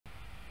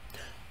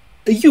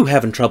Are you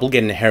having trouble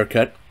getting a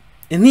haircut?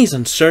 In these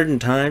uncertain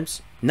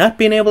times, not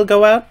being able to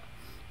go out?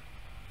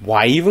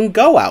 Why even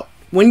go out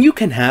when you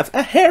can have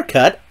a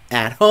haircut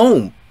at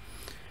home?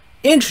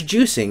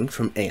 Introducing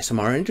from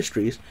ASMR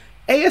Industries,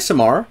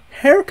 ASMR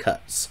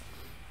Haircuts.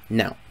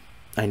 Now,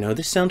 I know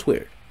this sounds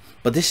weird,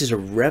 but this is a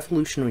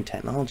revolutionary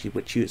technology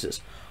which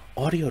uses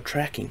audio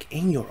tracking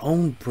in your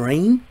own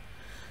brain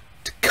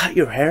to cut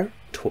your hair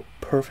to a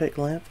perfect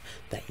length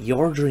that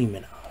you're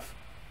dreaming of.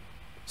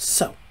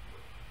 So,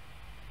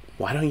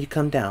 why don't you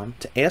come down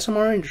to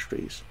ASMR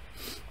Industries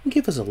and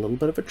give us a little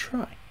bit of a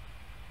try?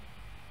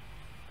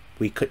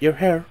 We cut your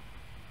hair,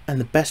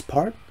 and the best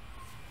part,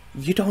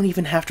 you don't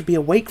even have to be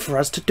awake for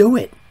us to do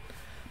it.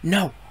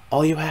 No,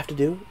 all you have to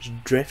do is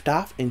drift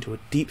off into a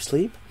deep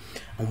sleep,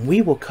 and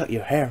we will cut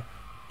your hair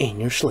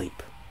in your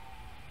sleep.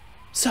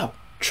 So,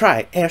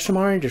 try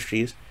ASMR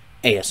Industries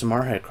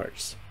ASMR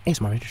Haircuts.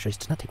 ASMR Industries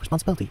does not take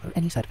responsibility for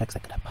any side effects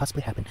that could have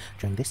possibly happened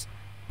during this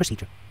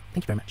procedure.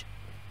 Thank you very much.